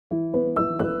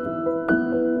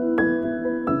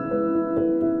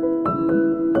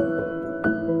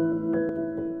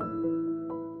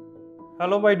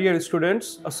Hello my dear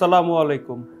students, Assalamu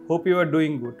alaikum. Hope you are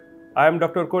doing good. I am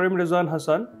Dr. Karim Rezwan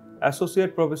Hasan,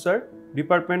 Associate Professor,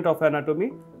 Department of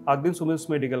Anatomy, Newszo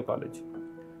Medical College.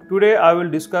 Today I will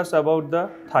discuss about the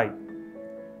thigh.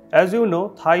 As you know,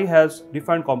 thigh has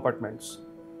different compartments.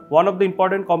 One of the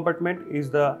important compartment is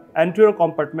the anterior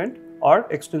compartment or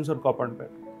extensor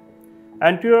compartment.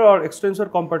 Anterior or extensor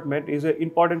compartment is an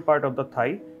important part of the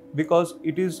thigh because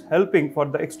it is helping for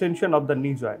the extension of the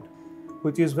knee joint,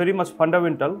 which is very much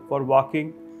fundamental for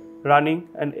walking, running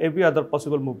and every other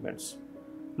possible movements.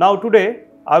 Now today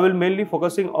I will mainly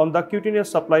focusing on the cutaneous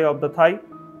supply of the thigh,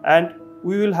 and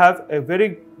we will have a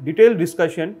very detailed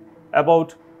discussion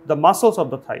about the muscles of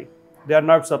the thigh, their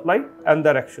nerve supply and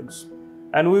their actions.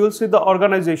 And we will see the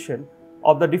organization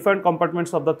of the different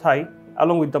compartments of the thigh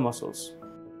along with the muscles.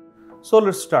 So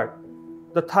let's start.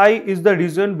 The thigh is the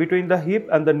region between the hip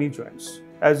and the knee joints.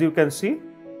 As you can see,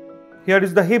 here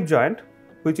is the hip joint,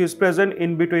 which is present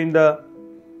in between the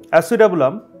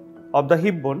acetabulum of the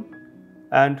hip bone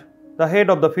and the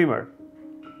head of the femur.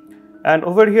 And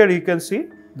over here you can see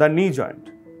the knee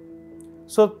joint.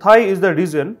 So thigh is the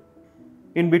region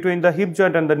in between the hip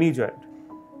joint and the knee joint.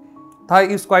 Thigh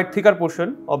is quite thicker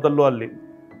portion of the lower limb.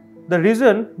 The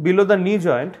region below the knee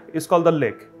joint is called the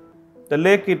leg. The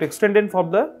leg is extended from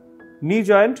the knee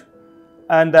joint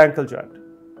and the ankle joint.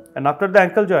 And after the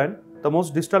ankle joint, the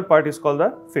most distal part is called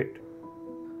the feet.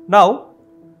 Now,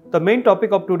 the main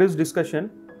topic of today's discussion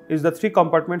is the three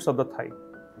compartments of the thigh.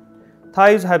 Thigh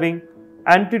is having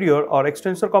anterior or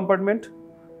extensor compartment,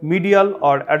 medial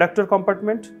or adductor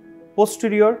compartment,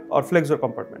 posterior or flexor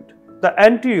compartment. The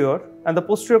anterior and the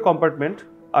posterior compartment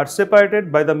are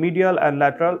separated by the medial and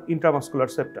lateral intramuscular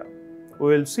septa.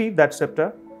 We will see that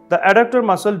septa. The adductor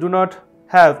muscle do not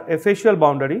have a facial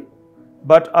boundary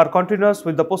but are continuous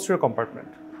with the posterior compartment.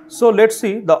 So let's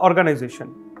see the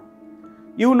organization.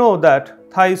 You know that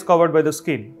thigh is covered by the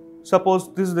skin.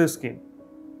 Suppose this is the skin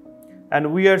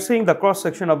and we are seeing the cross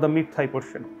section of the mid thigh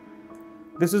portion.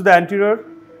 This is the anterior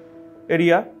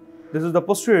area, this is the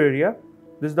posterior area,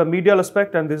 this is the medial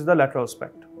aspect and this is the lateral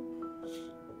aspect.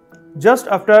 Just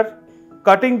after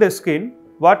cutting the skin,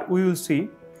 what we will see?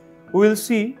 We will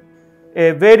see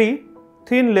a very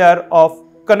thin layer of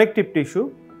connective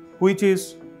tissue which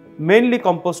is mainly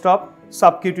composed of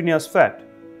subcutaneous fat.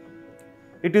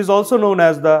 It is also known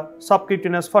as the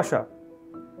subcutaneous fascia.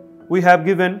 We have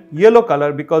given yellow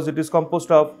color because it is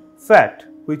composed of fat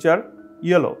which are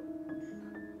yellow.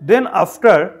 Then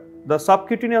after the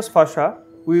subcutaneous fascia,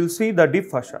 we will see the deep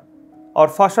fascia or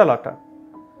fascia lata.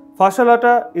 Fascia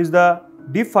lata is the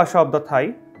deep fascia of the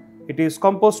thigh. It is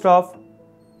composed of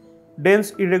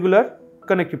dense irregular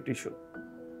connective tissue.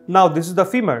 Now this is the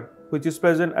femur which is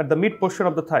present at the mid portion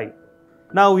of the thigh.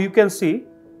 Now you can see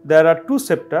there are two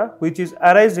septa which is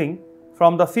arising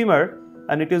from the femur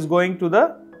and it is going to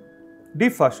the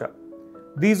deep fascia.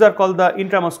 These are called the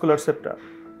intramuscular septa.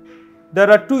 There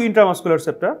are two intramuscular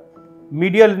septa,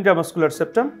 medial intramuscular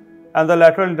septum and the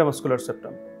lateral intramuscular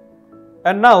septum.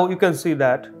 And now you can see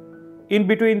that in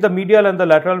between the medial and the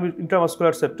lateral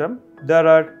intramuscular septum, there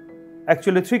are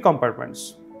actually three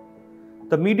compartments.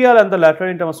 The medial and the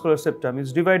lateral intramuscular septum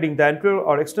is dividing the anterior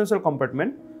or extensor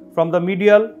compartment from the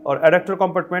medial or adductor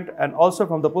compartment and also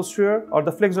from the posterior or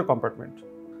the flexor compartment.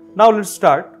 Now let's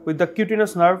start with the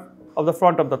cutaneous nerve of the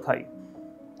front of the thigh.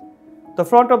 The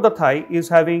front of the thigh is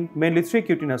having mainly three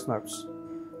cutaneous nerves: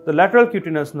 the lateral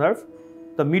cutaneous nerve,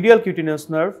 the medial cutaneous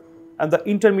nerve and the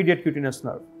intermediate cutaneous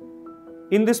nerve.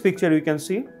 In this picture you can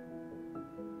see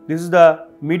this is the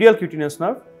medial cutaneous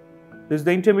nerve, this is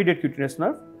the intermediate cutaneous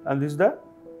nerve and this is the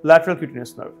lateral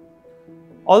cutaneous nerve.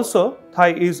 Also,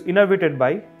 thigh is innervated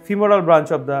by femoral branch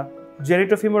of the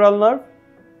genitofemoral nerve,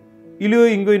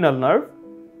 ilioinguinal nerve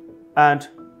and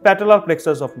patellar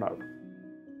plexus of nerve.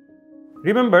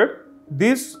 Remember,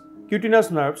 these cutaneous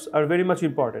nerves are very much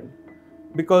important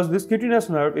because this cutaneous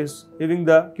nerve is giving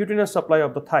the cutaneous supply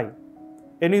of the thigh.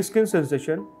 Any skin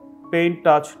sensation, pain,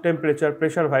 touch, temperature,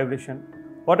 pressure, vibration,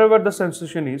 whatever the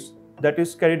sensation is, that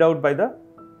is carried out by the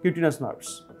cutaneous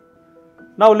nerves.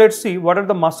 Now let's see what are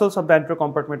the muscles of the anterior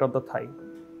compartment of the thigh.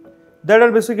 There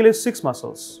are basically 6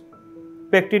 muscles: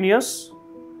 pectineus,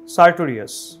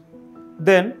 sartorius,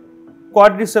 then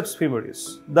quadriceps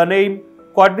femoris. The name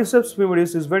quadriceps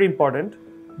femoris is very important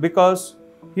because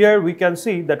here we can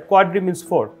see that quadri means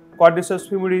 4. Quadriceps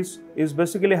femoris is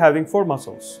basically having 4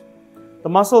 muscles. The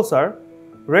muscles are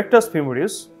rectus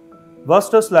femoris,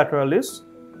 vastus lateralis,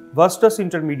 vastus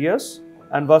intermedius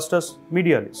and vastus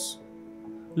medialis.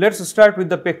 Let's start with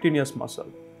the pectineus muscle.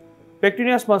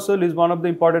 Pectineus muscle is one of the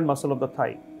important muscle of the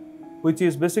thigh, which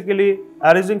is basically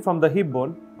arising from the hip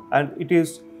bone and it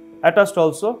is attached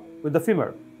also with the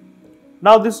femur.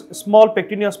 Now this small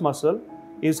pectineus muscle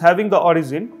is having the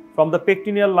origin from the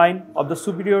pectineal line of the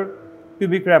superior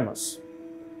pubic ramus,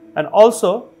 and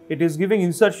also it is giving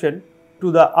insertion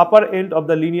to the upper end of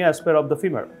the linea aspera of the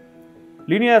femur.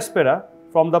 Linea aspera,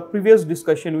 from the previous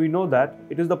discussion we know that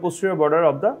it is the posterior border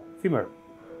of the femur.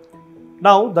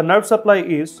 Now the nerve supply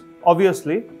is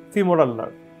obviously femoral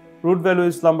nerve. Root value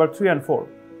is number 3 and 4,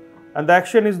 and the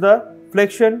action is the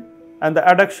flexion and the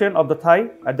adduction of the thigh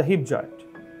at the hip joint.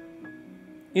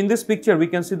 In this picture we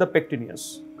can see the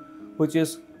pectineus, which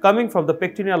is coming from the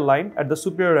pectineal line at the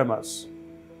superior ramus,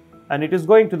 and it is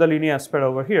going to the linea aspera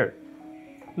over here.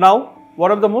 Now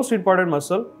one of the most important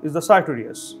muscle is the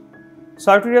sartorius.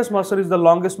 Sartorius muscle is the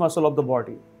longest muscle of the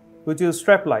body, which is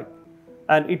strap-like,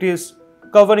 and it is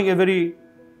covering a very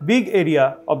big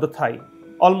area of the thigh.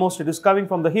 Almost it is coming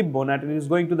from the hip bone and it is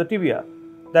going to the tibia.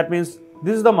 That means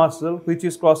this is the muscle which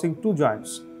is crossing two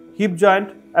joints, hip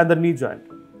joint and the knee joint.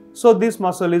 So this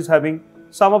muscle is having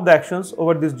some of the actions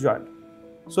over this joint.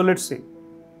 So let's see.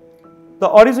 The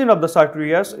origin of the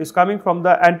sartorius is coming from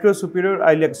the anterior superior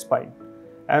iliac spine,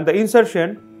 and the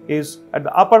insertion is at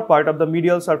the upper part of the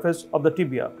medial surface of the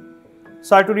tibia.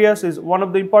 Sartorius is one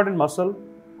of the important muscle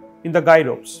in the guy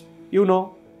ropes. You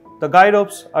know, the guy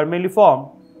ropes are mainly formed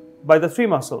by the three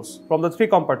muscles from the three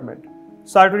compartment.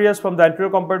 Sartorius from the anterior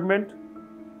compartment,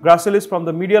 gracilis from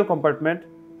the medial compartment,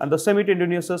 and the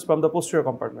semitendinosus from the posterior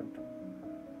compartment.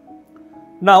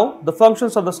 Now the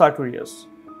functions of the sartorius.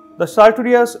 The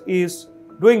sartorius is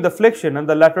doing the flexion and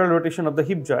the lateral rotation of the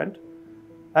hip joint,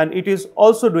 and it is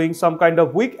also doing some kind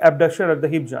of weak abduction at the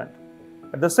hip joint.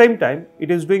 At the same time,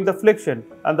 it is doing the flexion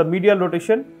and the medial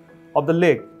rotation of the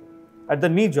leg at the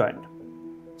knee joint.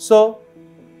 So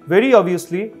very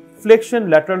obviously flexion,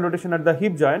 lateral rotation at the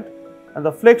hip joint, and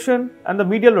the flexion and the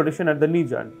medial rotation at the knee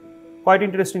joint. Quite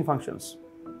interesting functions.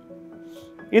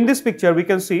 In this picture we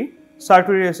can see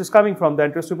sartorius is coming from the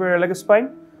anterior superior iliac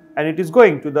spine, and it is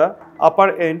going to the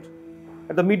upper end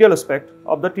at the medial aspect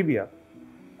of the tibia.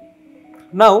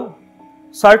 Now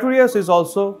sartorius is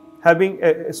also having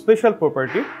a special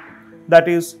property, that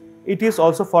is, it is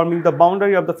also forming the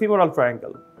boundary of the femoral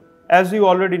triangle. As you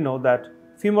already know that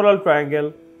femoral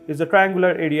triangle is a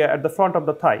triangular area at the front of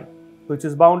the thigh, which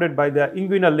is bounded by the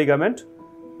inguinal ligament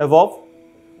above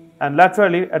and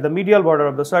laterally at the medial border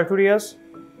of the sartorius,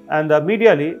 and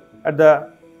medially at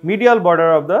the medial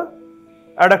border of the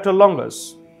adductor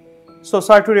longus. So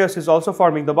sartorius is also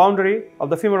forming the boundary of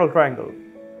the femoral triangle.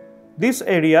 This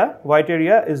area, white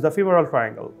area, is the femoral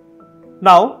triangle.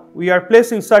 Now we are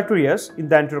placing sartorius in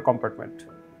the anterior compartment.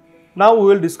 Now we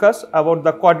will discuss about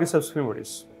the quadriceps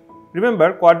femoris.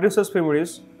 Remember, quadriceps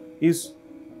femoris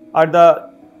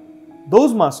are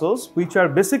those muscles which are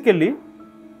basically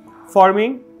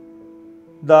forming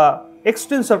the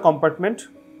extensor compartment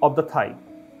of the thigh.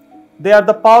 They are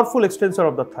the powerful extensor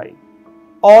of the thigh.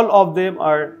 All of them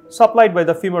are supplied by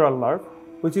the femoral nerve,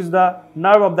 which is the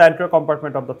nerve of the anterior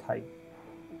compartment of the thigh.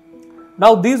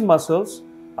 Now these muscles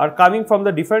are coming from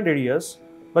the different areas,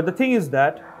 but the thing is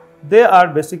that they are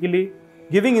basically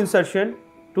giving insertion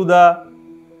to the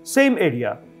same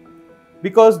area,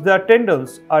 because their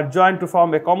tendons are joined to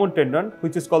form a common tendon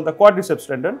which is called the quadriceps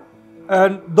tendon,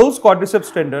 and those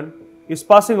quadriceps tendon is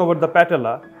passing over the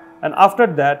patella, and after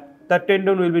that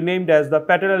tendon will be named as the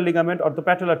patellar ligament or the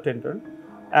patellar tendon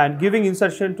and giving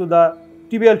insertion to the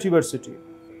tibial tuberosity.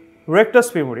 Rectus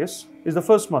femoris is the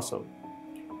first muscle.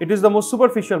 It is the most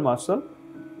superficial muscle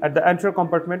at the anterior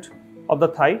compartment of the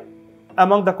thigh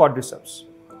among the quadriceps.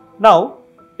 Now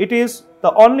it is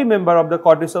the only member of the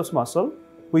quadriceps muscle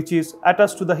which is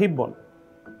attached to the hip bone,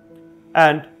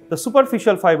 and the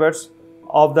superficial fibers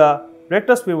of the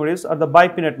rectus femoris are the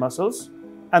bipinnate muscles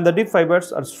and the deep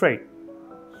fibers are straight.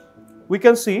 We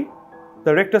can see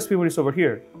the rectus femoris over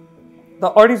here. The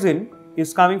origin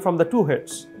is coming from the two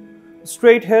heads,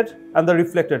 straight head and the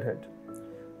reflected head.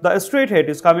 The straight head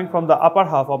is coming from the upper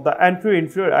half of the anterior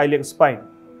inferior iliac spine,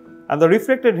 and the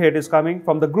reflected head is coming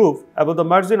from the groove above the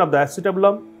margin of the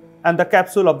acetabulum and the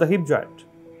capsule of the hip joint.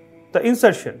 The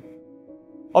insertion,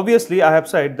 obviously I have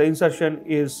said the insertion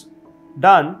is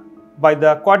done by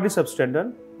the quadriceps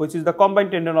tendon, which is the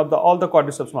combined tendon of all the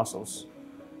quadriceps muscles,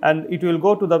 and it will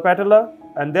go to the patella,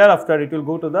 and thereafter it will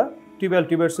go to the tibial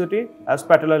tuberosity as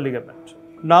patellar ligament.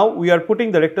 Now we are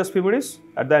putting the rectus femoris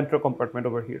at the anterior compartment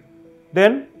over here.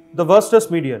 Then the vastus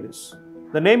medialis.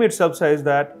 The name itself says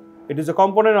that it is a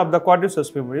component of the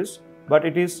quadriceps femoris, but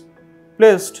it is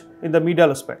placed in the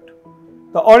medial aspect.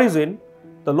 The origin,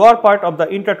 the lower part of the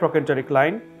intertrochanteric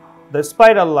line, the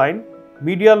spiral line,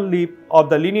 medial lip of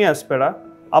the linea aspera,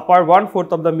 upper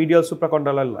 1/4 of the medial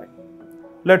supracondylal line.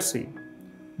 Let's see.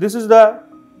 This is the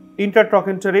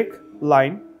intertrochanteric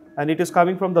line, and it is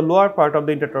coming from the lower part of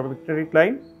the intertrochanteric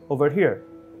line over here.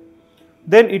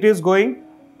 Then it is going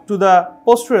to the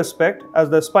posterior aspect as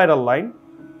the spiral line.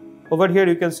 Over here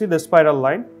you can see the spiral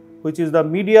line, which is the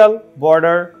medial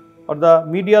border or the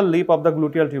medial lip of the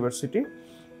gluteal tuberosity.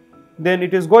 Then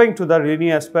it is going to the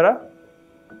linea aspera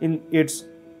in its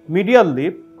medial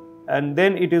lip, and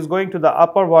then it is going to the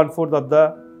upper 1/4 of the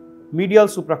medial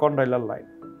supracondylar line.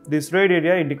 This red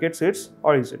area indicates its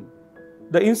origin.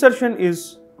 The insertion is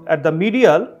at the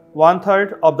medial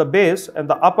 1/3 of the base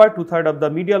and the upper 2/3 of the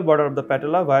medial border of the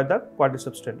patella via the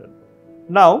quadriceps tendon.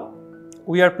 Now,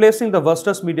 we are placing the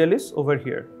vastus medialis over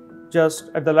here,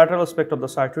 just at the lateral aspect of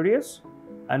the sartorius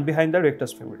and behind the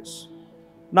rectus femoris.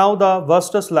 Now, the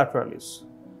vastus lateralis.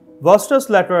 Vastus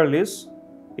lateralis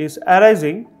is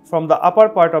arising from the upper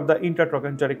part of the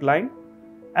intertrochanteric line,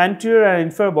 anterior and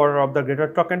inferior border of the greater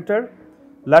trochanter,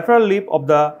 lateral lip of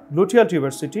the gluteal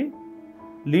tuberosity,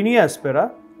 linea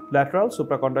aspera, lateral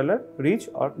supracondylar ridge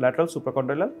or lateral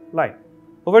supracondylar line.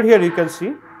 Over here you can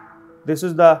see this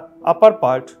is the upper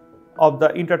part of the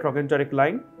intertrochanteric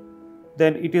line.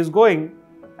 Then it is going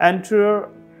anterior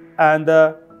and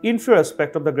the inferior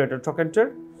aspect of the greater trochanter,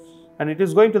 and it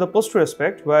is going to the posterior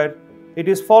aspect where it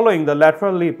is following the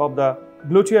lateral lip of the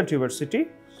gluteal tuberosity,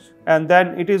 and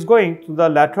then it is going to the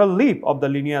lateral lip of the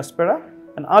linea aspera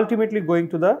and ultimately going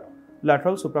to the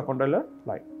lateral supracondylar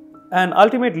line. And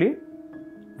ultimately,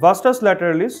 vastus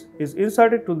lateralis is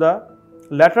inserted to the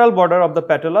lateral border of the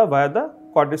patella via the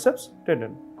quadriceps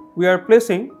tendon. We are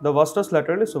placing the vastus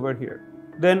lateralis over here.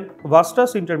 Then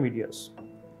vastus intermedius.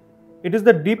 It is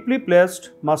the deeply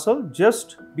placed muscle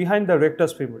just behind the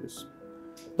rectus femoris.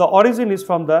 The origin is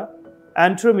from the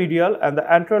anteromedial and the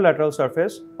anterolateral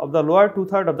surface of the lower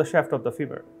 2/3 of the shaft of the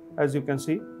femur, as you can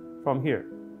see from here.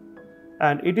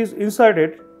 And it is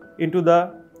inserted into the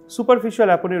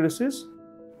superficial aponeurosis,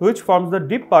 which forms the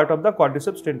deep part of the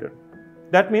quadriceps tendon.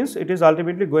 That means it is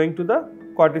ultimately going to the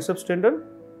quadriceps tendon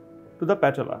to the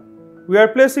patella. We are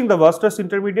placing the vastus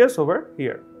intermedius over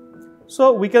here.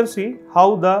 So we can see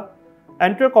how the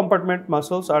anterior compartment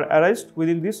muscles are arised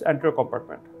within this anterior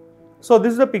compartment. So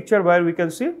this is the picture where we can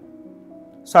see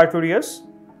sartorius,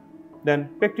 then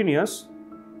pectineus,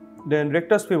 then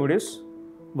rectus femoris,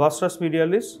 vastus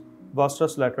medialis,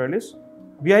 vastus lateralis.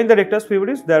 Behind the rectus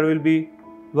femoris there will be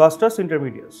vastus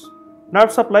intermedius.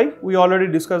 Nerve supply, we already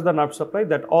discussed the nerve supply,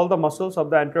 that all the muscles of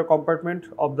the anterior compartment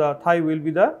of the thigh will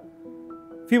be the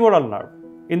femoral nerve.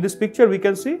 In this picture we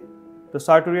can see the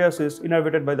sartorius is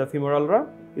innervated by the femoral nerve,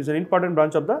 is an important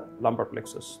branch of the lumbar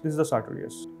plexus. This is the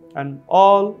sartorius, and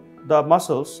all the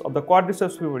muscles of the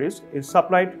quadriceps femoris is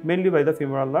supplied mainly by the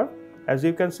femoral nerve. As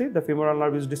you can see, the femoral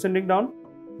nerve is descending down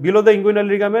below the inguinal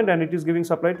ligament, and it is giving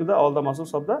supply to all the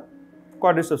muscles of the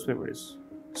quadriceps femoris.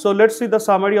 So let's see the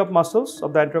summary of muscles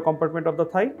of the anterior compartment of the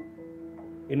thigh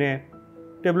in a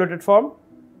tabulated form.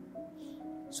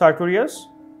 Sartorius,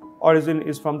 origin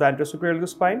is from the anterior superior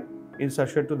spine,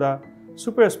 insertion to the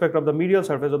superior aspect of the medial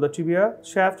surface of the tibia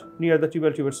shaft near the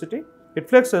tibial tuberosity. It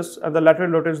flexes and the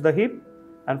lateral rotates the hip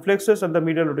and flexes and the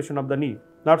medial rotation of the knee.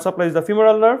 Nerve supply is the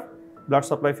femoral nerve, blood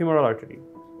supply femoral artery.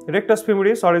 Rectus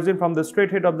femoris, origin from the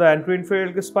straight head of the anterior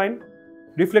inferior spine,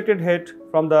 deflected head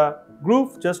from the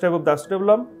groove just above the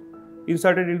acetabulum,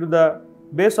 inserted into the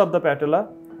base of the patella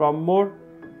from more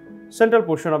central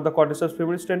portion of the quadriceps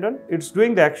femoris tendon. It's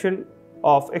doing the action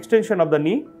of extension of the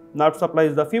knee. Nerve supply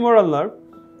is the femoral nerve,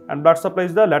 and blood supply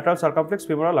is the lateral circumflex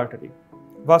femoral artery.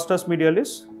 Vastus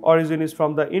medialis, origin is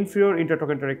from the inferior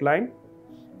intertrochanteric line,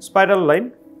 spiral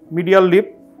line, medial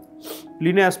lip,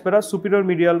 linea aspera, superior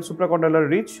medial supracondylar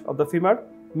ridge of the femur,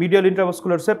 medial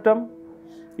intramuscular septum.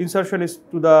 Insertion is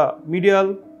to the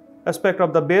medial aspect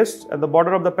of the base and the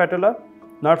border of the patella.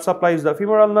 Nerve supply is the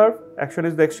femoral nerve, action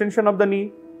is the extension of the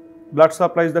knee. Blood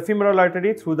supply is the femoral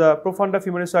artery through the profunda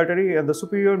femoris artery and the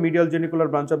superior medial genicular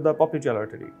branch of the popliteal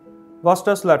artery.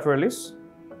 Vastus lateralis,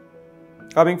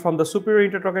 coming from the superior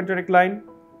intertrochanteric line,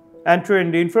 anterior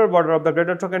and the inferior border of the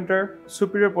greater trochanter,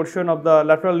 superior portion of the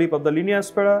lateral lip of the linea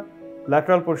aspera,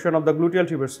 lateral portion of the gluteal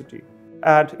tuberosity,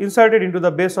 and inserted into the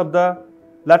base of the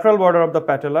lateral border of the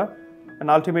patella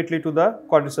and ultimately to the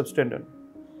quadriceps tendon.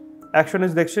 Action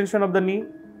is the extension of the knee.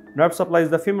 Nerve supply is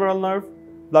the femoral nerve.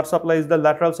 Blood supply is the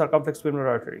lateral circumflex femoral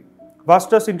artery.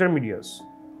 Vastus intermedius,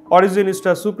 origin is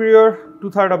the superior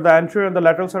 2/3 of the anterior and the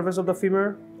lateral surface of the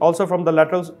femur, also from the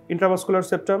lateral intramuscular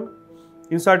septum,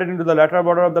 inserted into the lateral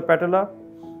border of the patella.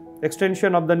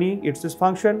 Extension of the knee, it's its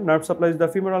function. Nerve supply is the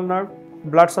femoral nerve.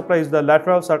 Blood supply is the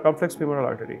lateral circumflex femoral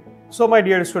artery. So my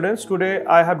dear students, today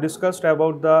I have discussed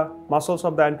about the muscles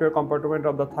of the anterior compartment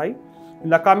of the thigh. In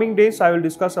the coming days, I will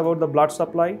discuss about the blood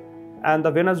supply, and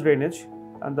the venous drainage,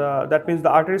 and that means the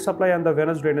artery supply and the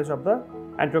venous drainage of the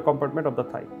anterior compartment of the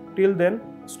thigh. Till then,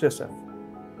 stay safe.